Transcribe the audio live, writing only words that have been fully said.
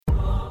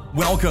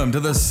Welcome to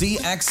the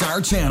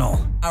CXR channel,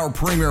 our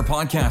premier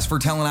podcast for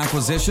talent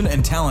acquisition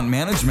and talent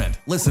management.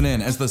 Listen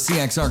in as the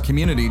CXR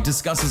community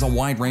discusses a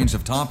wide range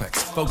of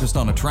topics focused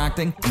on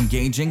attracting,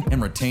 engaging,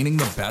 and retaining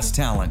the best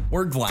talent.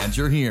 We're glad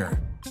you're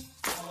here.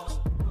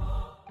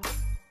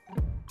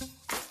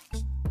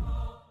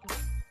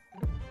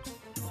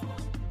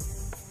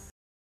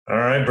 All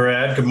right,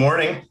 Brad, good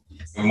morning.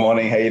 Good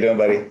morning. How you doing,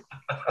 buddy?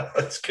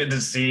 It's good to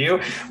see you.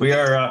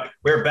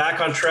 We're back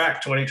on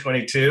track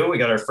 2022. We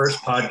got our first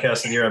podcast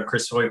of the year. I'm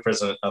Chris Hoy,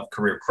 president of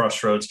Career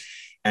Crossroads,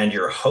 and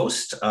your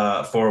host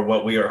for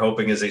what we are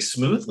hoping is a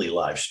smoothly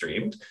live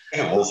streamed.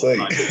 Yeah, we'll see.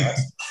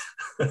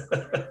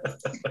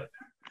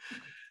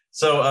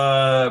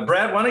 So,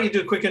 Brad, why don't you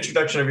do a quick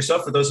introduction of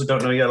yourself? For those who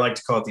don't know you, I like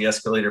to call it the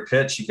escalator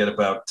pitch. You get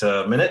about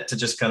a minute to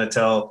just kind of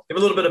give a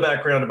little bit of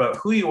background about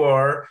who you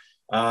are,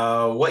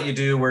 what you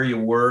do, where you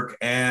work,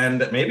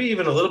 and maybe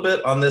even a little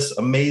bit on this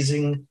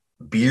amazing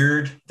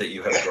beard that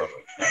you have grown.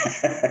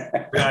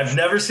 I've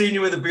never seen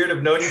you with a beard.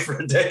 I've known you for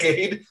a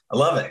decade. I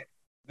love it.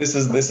 This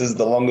is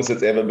the longest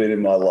it's ever been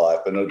in my life.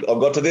 And I've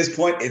got to this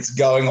point, it's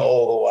going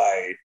all the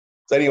way.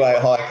 So anyway,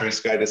 hi, Chris.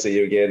 Great to see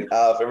you again.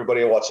 For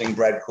everybody watching,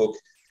 Brad Cook.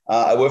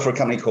 I work for a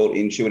company called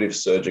Intuitive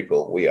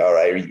Surgical. We are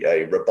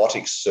a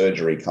robotic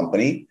surgery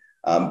company.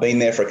 Been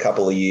there for a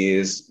couple of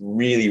years.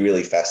 Really,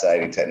 really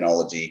fascinating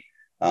technology.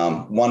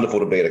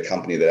 Wonderful to be at a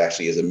company that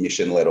actually is a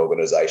mission-led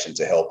organization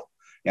to help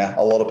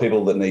a lot of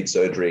people that need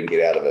surgery and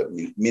get out of it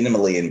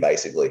minimally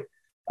invasively.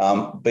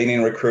 Been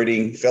in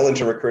recruiting, fell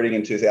into recruiting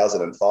in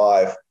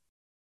 2005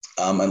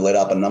 and led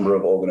up a number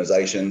of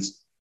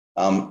organizations.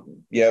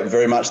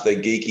 Very much the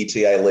geeky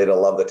TA lead. I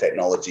love the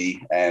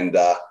technology and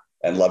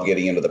love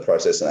getting into the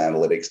process and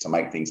analytics to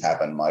make things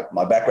happen.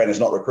 My background is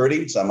not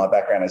recruiting, so my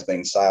background has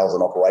been sales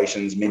and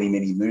operations many,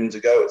 many moons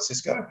ago at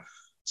Cisco.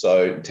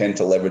 So tend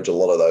to leverage a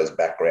lot of those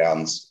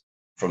backgrounds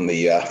from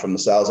the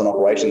sales and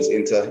operations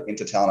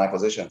into talent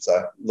acquisition.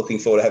 So looking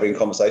forward to having a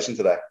conversation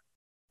today.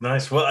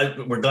 Nice. Well,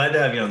 we're glad to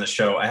have you on the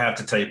show. I have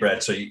to tell you,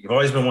 Brad, so you've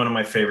always been one of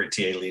my favorite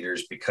TA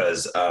leaders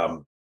because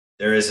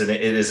it's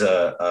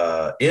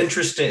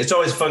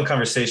always a fun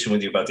conversation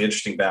with you about the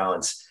interesting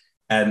balance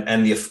and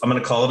I'm going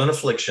to call it an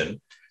affliction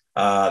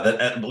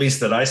that at least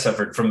that I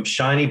suffered from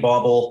shiny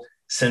bauble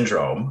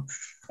syndrome.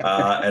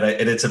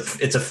 And it's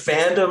a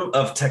fandom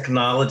of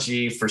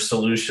technology for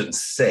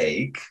solution's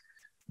sake,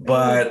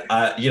 but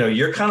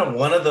you're kind of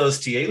one of those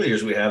TA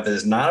leaders we have that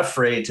is not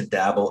afraid to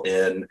dabble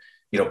in,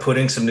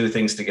 putting some new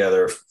things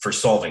together for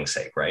solving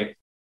sake, right?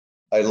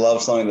 I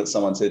love something that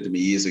someone said to me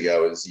years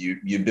ago is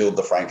you build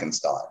the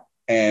Frankenstein,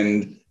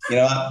 and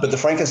but the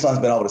Frankenstein's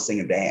been able to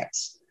sing and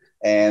dance,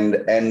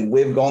 and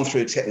we've gone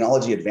through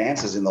technology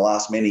advances in the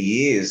last many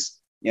years.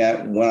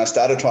 When I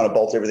started trying to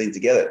bolt everything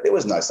together, there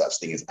was no such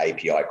thing as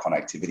API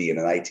connectivity in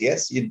an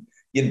ATS.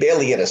 You'd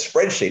barely get a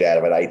spreadsheet out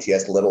of an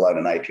ATS, let alone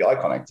an API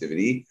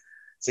connectivity.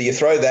 So you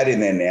throw that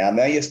in there now.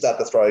 Now you start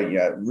to throw,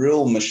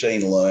 real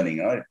machine learning.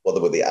 I don't bother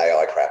with the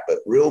AI crap, but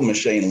real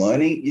machine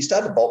learning. You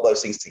start to bolt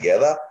those things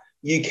together.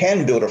 You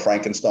can build a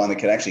Frankenstein that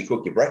can actually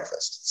cook your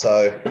breakfast.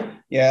 So,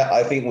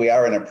 I think we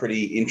are in a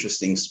pretty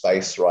interesting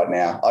space right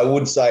now. I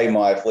would say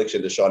my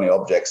affliction to shiny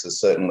objects is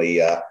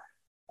certainly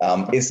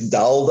it's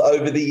dulled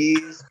over the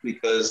years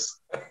because,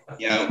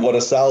 what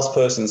a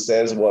salesperson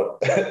says,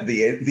 what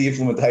the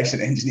implementation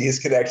engineers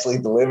can actually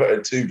deliver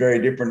are two very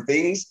different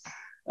things.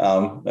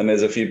 And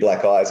there's a few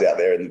black eyes out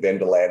there in the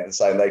vendor land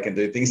saying they can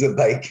do things that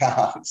they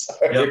can't. So.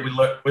 Yeah,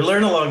 we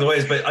learn along the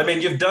ways, but I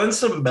mean, you've done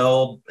some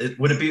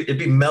it'd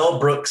be Mel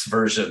Brooks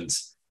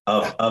versions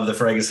of the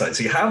Frankenstein.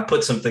 So you have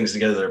put some things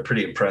together that are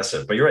pretty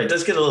impressive, but you're right. It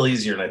does get a little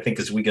easier. And I think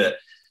as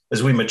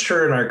we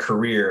mature in our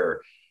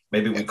career,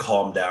 maybe we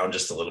calm down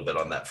just a little bit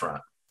on that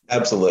front.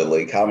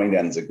 Absolutely. Calming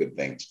down is a good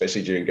thing,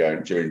 especially during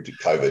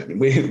COVID.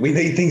 We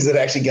need things that are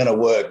actually going to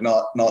work,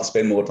 not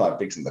spend more time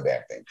fixing the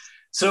damn thing.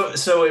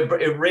 So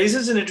it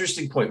raises an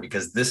interesting point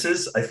because this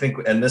is, I think,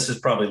 and this is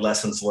probably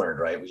lessons learned,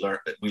 right?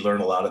 We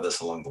learn a lot of this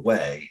along the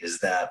way is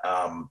that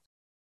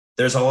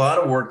there's a lot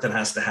of work that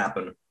has to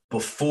happen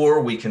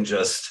before we can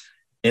just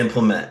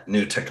implement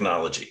new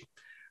technology.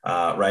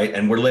 Right.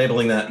 And we're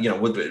labeling that,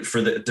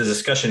 for the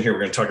discussion here, we're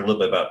going to talk a little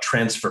bit about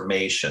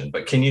transformation,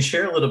 but can you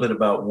share a little bit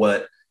about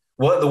what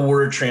the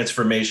word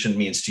transformation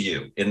means to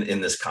you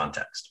in this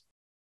context?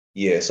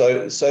 Yeah.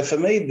 So for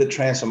me, the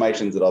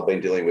transformations that I've been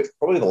dealing with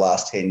probably the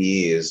last 10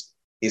 years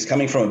is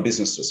coming from a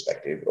business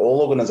perspective.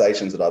 All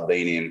organizations that I've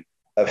been in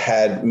have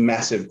had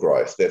massive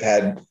growth. They've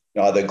had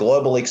either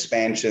global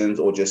expansions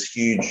or just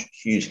huge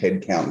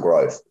headcount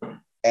growth.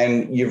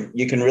 And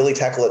you can really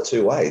tackle it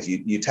two ways.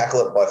 You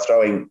tackle it by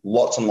throwing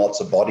lots and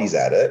lots of bodies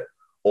at it,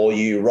 or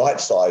you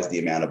right-size the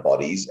amount of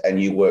bodies and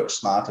you work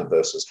smarter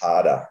versus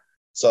harder.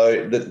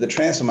 So the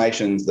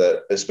transformations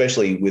that,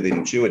 especially with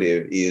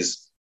Intuitive,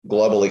 is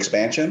global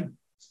expansion,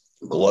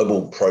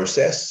 global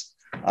process,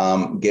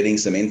 getting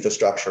some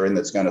infrastructure in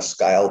that's going to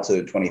scale to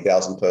a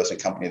 20,000 person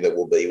company that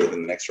will be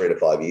within the next 3 to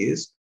 5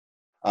 years.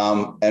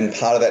 And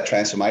part of that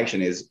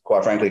transformation is,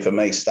 quite frankly, for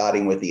me,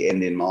 starting with the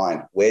end in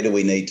mind. Where do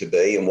we need to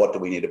be and what do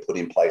we need to put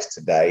in place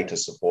today to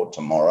support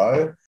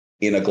tomorrow?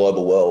 in a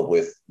global world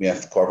with,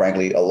 quite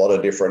frankly, a lot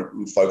of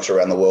different folks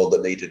around the world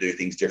that need to do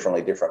things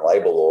differently, different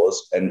labor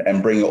laws,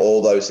 and bring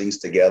all those things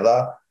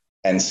together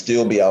and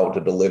still be able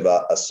to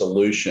deliver a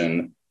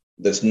solution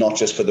that's not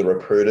just for the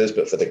recruiters,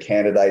 but for the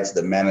candidates,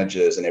 the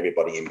managers, and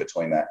everybody in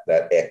between that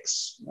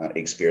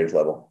experience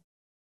level.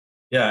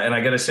 Yeah, and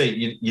I got to say,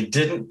 you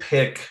didn't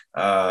pick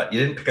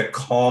a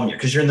calm year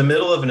because you're in the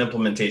middle of an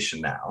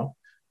implementation now,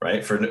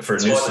 right? For a new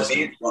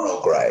system.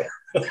 Ronald Gray.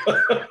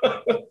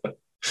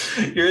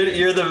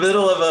 You're in the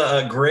middle of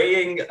a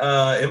graying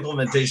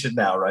implementation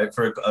now, right?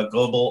 For a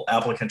global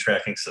applicant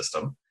tracking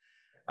system.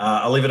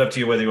 I'll leave it up to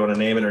you whether you want to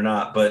name it or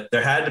not, but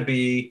there had to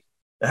be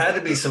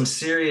some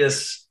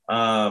serious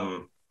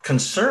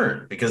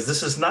concern because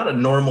this is not a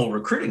normal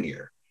recruiting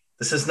year.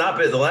 This has not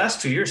been, the last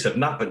 2 years have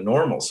not been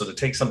normal. So to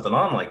take something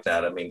on like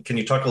that, I mean, can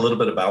you talk a little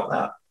bit about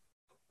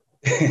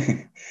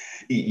that?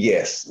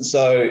 Yes.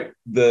 So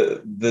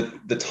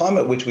the time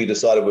at which we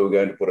decided we were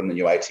going to put in the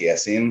new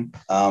ATS in,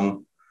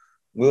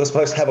 we were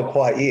supposed to have a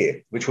quiet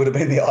year, which would have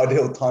been the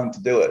ideal time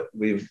to do it.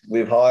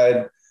 We've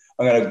hired,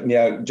 I'm going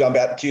to jump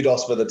out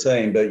kudos for the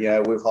team, but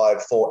we've hired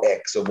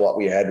 4x of what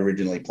we had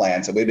originally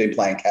planned. So we've been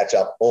playing catch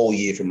up all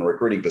year from a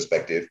recruiting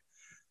perspective.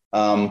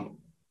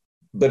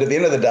 But at the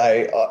end of the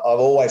day, I've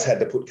always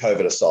had to put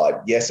COVID aside.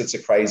 Yes, it's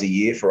a crazy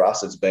year for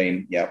us. It's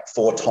been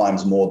 4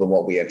 times more than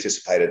what we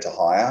anticipated to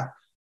hire.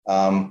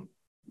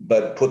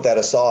 But put that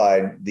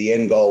aside, the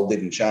end goal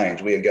didn't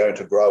change. We are going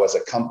to grow as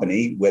a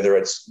company, whether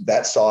it's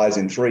that size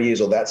in 3 years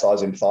or that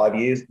size in 5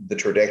 years, the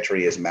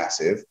trajectory is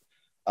massive.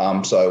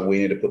 So we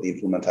need to put the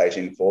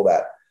implementation for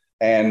that.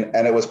 And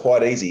it was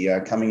quite easy.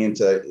 Coming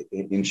into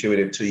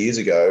Intuitive 2 years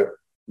ago,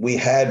 we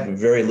had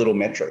very little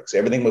metrics.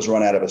 Everything was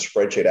run out of a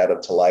spreadsheet out of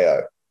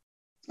Taleo.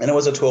 And it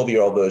was a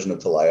 12-year-old version of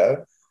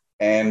Taleo.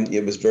 And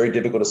it was very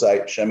difficult to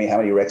say, show me how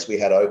many recs we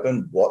had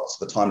open. What's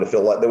the time to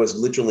fill? Like there was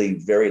literally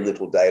very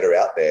little data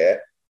out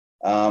there.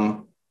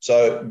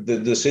 So the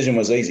decision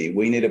was easy.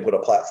 We need to put a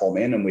platform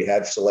in, and we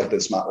have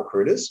selected Smart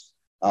Recruiters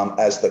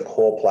as the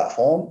core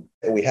platform.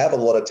 We have a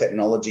lot of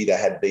technology that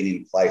had been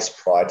in place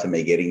prior to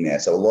me getting there.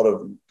 So a lot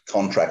of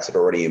contracts that are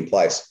already in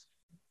place.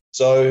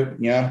 So,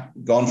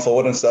 gone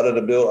forward and started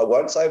to build. I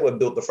won't say we've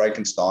built the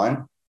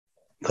Frankenstein,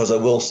 because I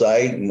will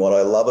say, and what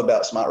I love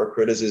about Smart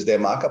Recruiters is their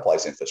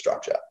marketplace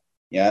infrastructure.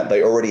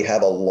 They already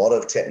have a lot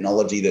of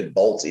technology that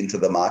bolts into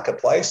the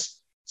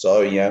marketplace.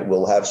 So,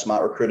 we'll have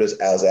Smart Recruiters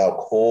as our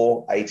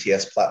core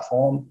ATS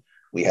platform.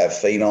 We have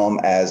Phenom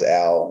as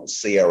our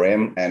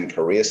CRM and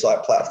career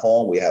site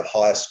platform. We have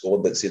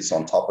HireScore that sits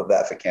on top of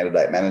that for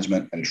candidate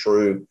management and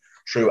true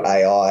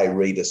AI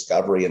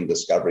rediscovery and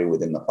discovery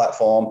within the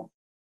platform.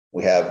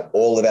 We have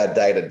all of our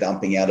data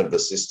dumping out of the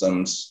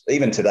systems,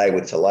 even today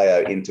with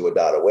Taleo, into a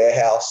data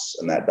warehouse,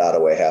 and that data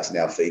warehouse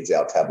now feeds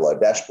our Tableau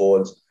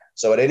dashboards.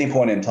 So at any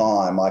point in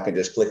time, I can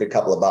just click a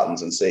couple of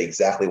buttons and see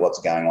exactly what's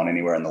going on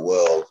anywhere in the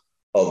world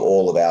of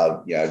all of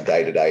our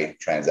day-to-day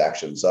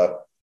transactions. So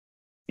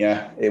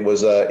it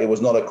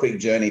was not a quick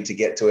journey to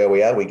get to where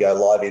we are. We go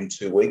live in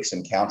 2 weeks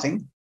and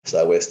counting.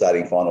 So we're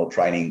starting final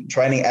training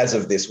as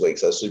of this week.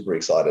 So super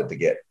excited to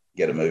get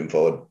it moving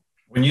forward.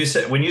 When you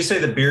say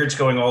the beard's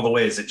going all the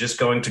way, is it just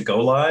going to go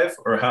live,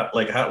 or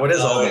what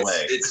is all the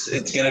way? It's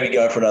going to be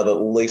going for at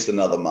least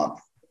another month.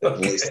 At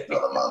least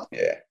another month.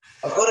 Yeah.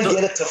 I've got to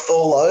get it to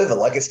fall over.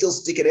 Like it's still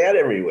sticking out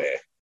everywhere.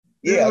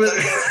 Yeah.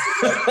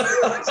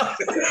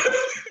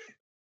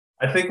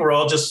 I think we're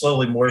all just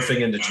slowly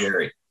morphing into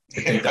Jerry. I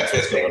think that's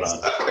what's going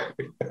on.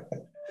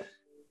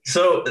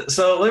 So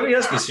let me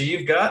ask you. So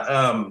you've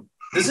got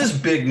this is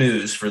big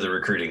news for the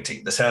recruiting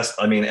team.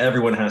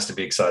 Everyone has to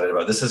be excited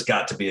about it. This has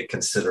got to be a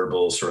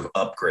considerable sort of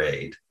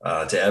upgrade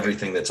to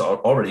everything that's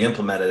already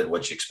implemented,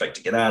 what you expect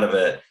to get out of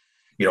it.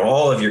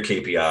 All of your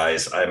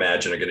KPIs, I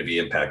imagine, are going to be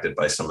impacted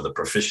by some of the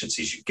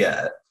proficiencies you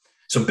get.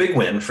 So big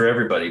win for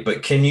everybody.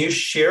 But can you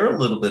share a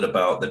little bit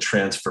about the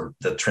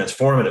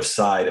transformative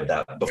side of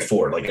that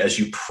before, like as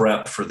you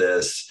prep for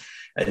this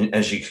and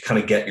as you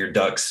kind of get your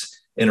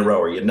ducks in a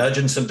row? Are you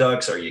nudging some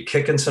ducks? Are you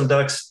kicking some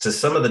ducks? Do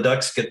some of the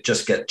ducks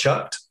get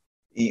chucked?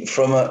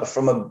 From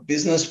a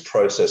business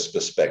process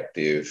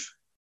perspective,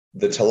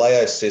 the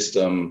Taleo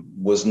system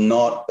was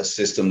not a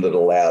system that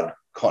allowed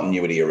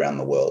continuity around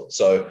the world.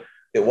 So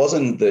it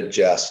wasn't that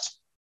just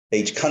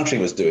each country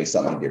was doing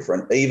something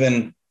different.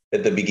 Even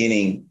at the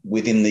beginning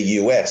within the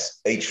US,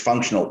 each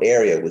functional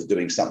area was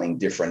doing something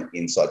different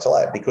inside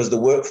Taleo because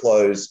the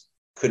workflows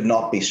could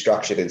not be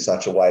structured in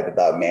such a way that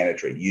they were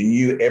mandatory. You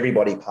knew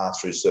everybody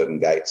passed through certain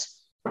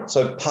gates.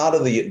 So part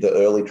of the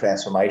early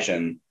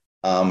transformation,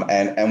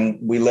 and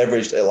we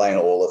leveraged Elena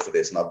Orla for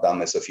this, and I've done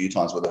this a few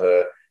times with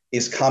her,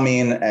 is come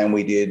in and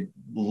we did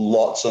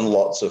lots and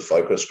lots of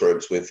focus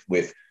groups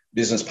with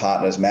business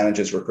partners,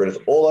 managers, recruiters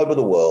all over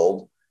the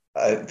world.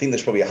 I think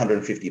there's probably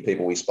 150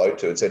 people we spoke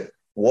to and said,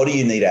 what do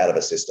you need out of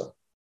a system?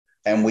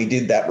 And we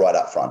did that right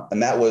up front.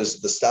 And that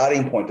was the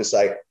starting point to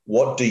say,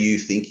 what do you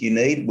think you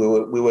need? We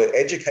were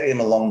educating them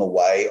along the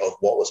way of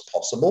what was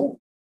possible.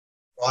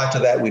 Prior to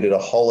that, we did a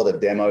whole lot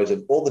of demos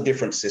of all the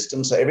different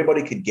systems. So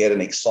everybody could get an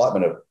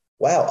excitement of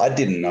wow, I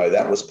didn't know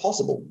that was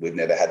possible. We've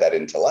never had that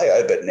in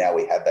Taleo, but now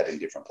we have that in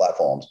different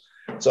platforms.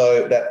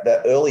 So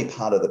that early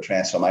part of the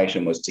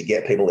transformation was to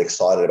get people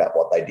excited about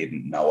what they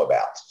didn't know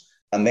about.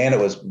 And then it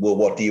was, well,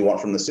 what do you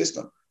want from the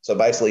system? So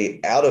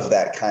basically out of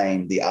that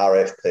came the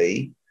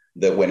RFP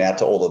that went out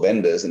to all the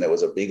vendors, and there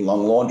was a big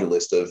long laundry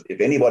list of,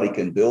 if anybody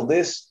can build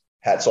this,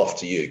 hats off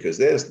to you, because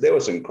there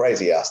was some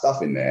crazy ass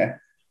stuff in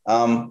there.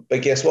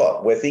 But guess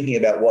what? We're thinking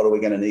about what are we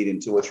going to need in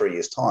 2 or 3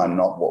 years' time,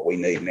 not what we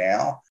need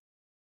now.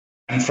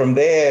 And from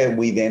there,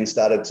 we then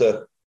started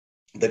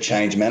the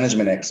change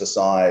management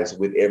exercise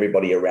with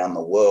everybody around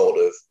the world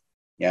of,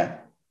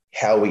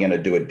 how are we going to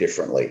do it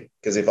differently?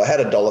 Because if I had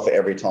 $1 for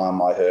every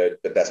time I heard,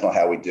 but that's not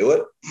how we do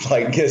it,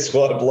 like, guess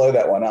what? Blow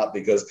that one up,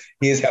 because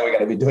here's how we're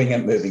going to be doing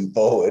it moving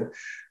forward.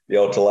 The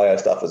old Taleo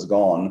stuff is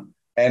gone.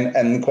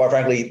 And quite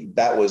frankly,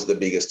 that was the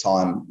biggest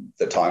time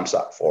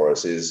suck for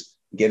us, is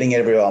getting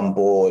everyone on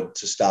board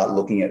to start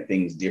looking at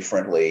things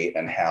differently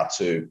and how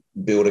to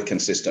build a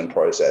consistent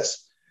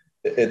process.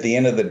 At the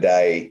end of the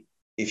day,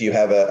 if you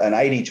have an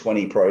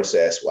 80-20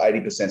 process where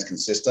 80% is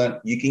consistent,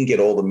 you can get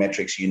all the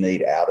metrics you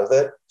need out of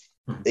it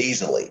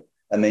easily.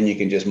 And then you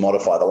can just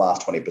modify the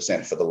last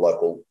 20% for the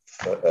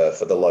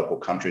local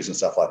countries and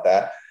stuff like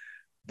that.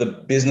 The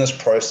business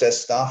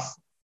process stuff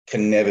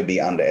can never be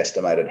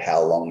underestimated,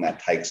 how long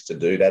that takes to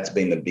do. That's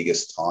been the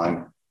biggest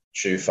time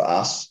chew for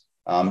us,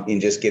 in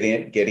just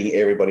getting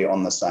everybody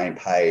on the same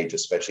page,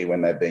 especially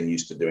when they've been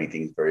used to doing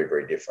things very,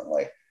 very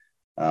differently.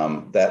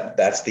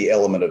 That's the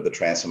element of the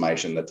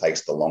transformation that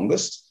takes the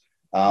longest,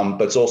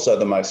 but it's also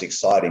the most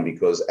exciting,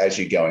 because as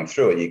you're going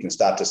through it, you can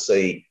start to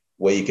see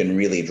where you can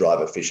really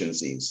drive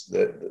efficiencies.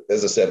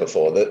 As I said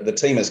before, the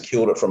team has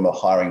killed it from a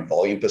hiring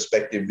volume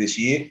perspective this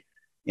year.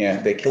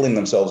 They're killing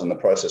themselves in the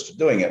process for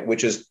doing it,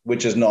 which is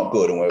not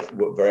good, and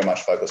we're very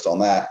much focused on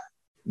that.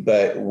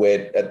 But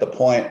we're at the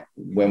point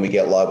when we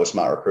get live with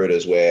Smart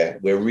Recruiters where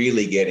we're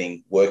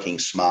really working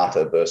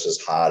smarter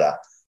versus harder.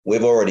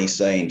 We've already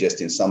seen,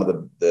 just in some of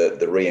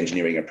the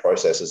re-engineering and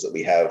processes that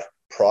we have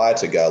prior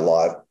to go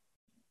live,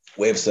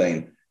 we've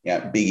seen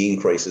big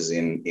increases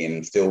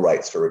in fill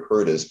rates for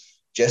recruiters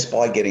just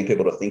by getting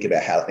people to think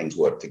about how things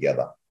work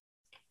together.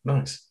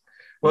 Nice.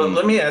 Well,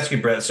 let me ask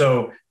you, Brett.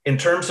 So in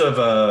terms of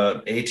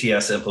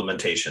ATS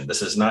implementation,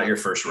 this is not your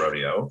first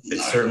rodeo.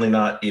 It's certainly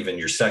not even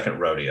your second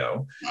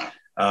rodeo.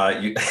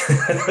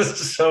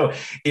 So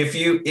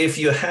if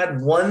you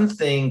had one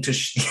thing to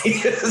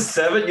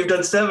seven, you've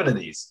done 7 of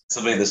these. This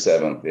will be the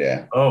 7th,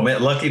 yeah. Oh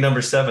man, lucky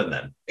number 7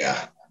 then.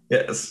 Yeah.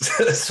 Yes.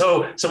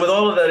 So with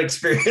all of that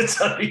experience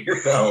under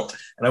your belt,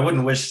 and I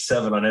wouldn't wish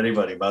 7 on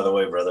anybody, by the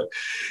way, brother.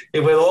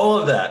 With all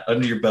of that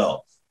under your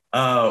belt,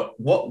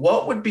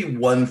 what would be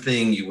one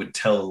thing you would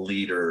tell a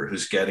leader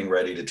who's getting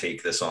ready to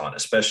take this on,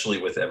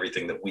 especially with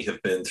everything that we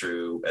have been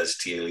through as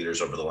TA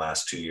leaders over the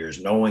last 2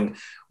 years, knowing,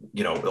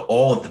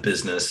 all of the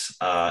business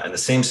and the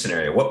same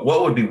scenario?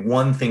 What would be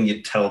one thing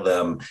you'd tell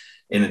them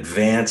in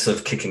advance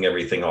of kicking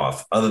everything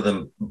off, other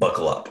than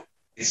buckle up?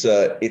 It's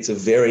a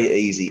very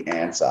easy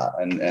answer,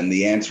 and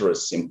the answer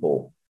is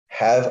simple.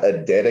 Have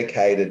a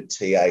dedicated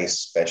TA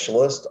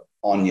specialist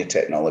on your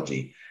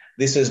technology.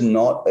 This is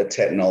not a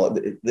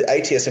technology. The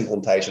ATS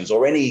implementations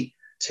or any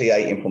TA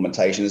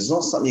implementation is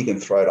not something you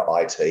can throw to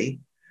IT.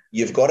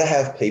 You've got to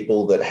have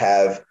people that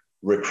have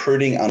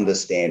recruiting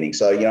understanding.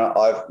 So,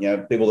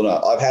 people don't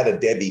know, I've had a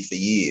Debbie for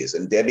years,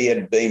 and Debbie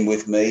had been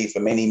with me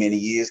for many, many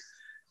years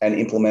and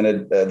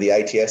implemented the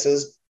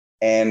ATSs,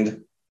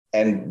 and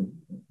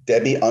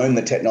Debbie owned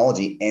the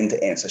technology end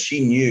to end. So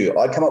she knew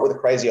I'd come up with the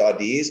crazy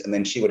ideas, and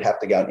then she would have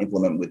to go and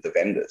implement with the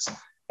vendors.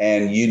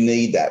 And you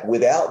need that.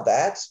 Without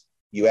that,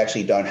 you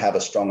actually don't have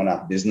a strong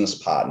enough business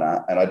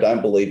partner. And I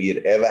don't believe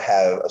you'd ever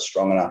have a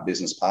strong enough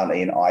business partner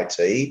in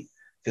IT,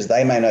 because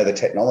they may know the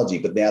technology,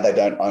 but now they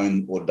don't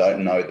own or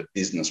don't know the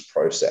business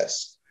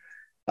process.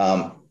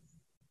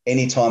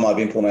 Anytime I've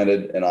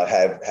implemented, and I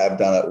have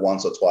done it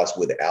once or twice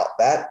without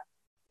that,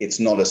 it's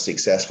not as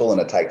successful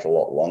and it takes a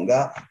lot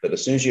longer. But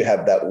as soon as you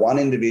have that one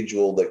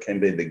individual that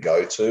can be the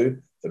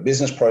go-to for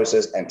business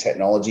process and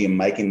technology and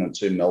making the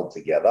two meld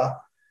together,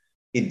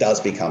 it does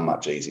become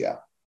much easier.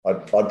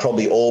 I'd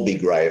probably all be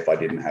grey if I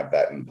didn't have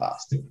that in the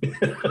past.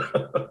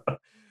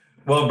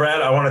 Well,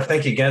 Brad, I want to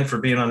thank you again for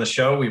being on the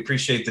show. We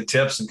appreciate the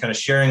tips and kind of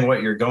sharing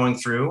what you're going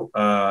through.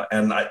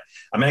 And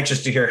I'm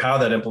anxious to hear how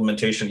that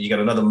implementation, you got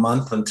another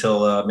month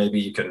until maybe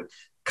you can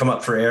come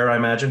up for air, I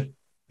imagine.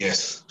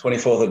 Yes,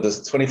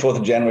 24th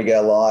of January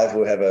go live.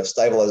 We'll have a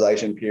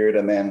stabilization period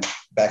and then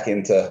back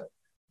into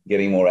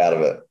getting more out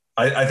of it.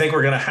 I think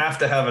we're going to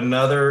have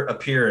another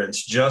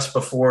appearance just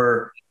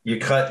before you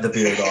cut the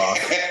beard off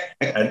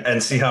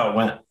and see how it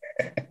went.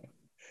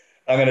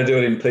 I'm going to do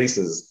it in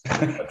pieces.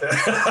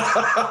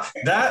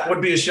 That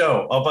would be a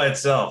show all by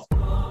itself.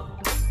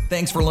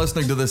 Thanks for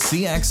listening to the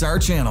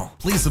CXR channel.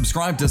 Please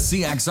subscribe to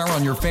CXR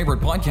on your favorite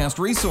podcast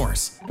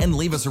resource and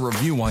leave us a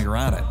review while you're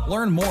at it.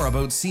 Learn more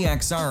about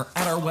CXR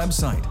at our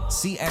website,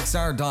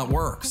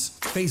 cxr.works,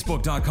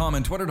 facebook.com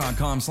and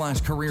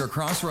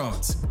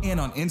twitter.com/careercrossroads, and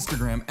on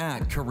Instagram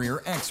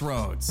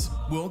 @careerxroads.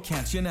 We'll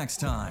catch you next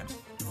time.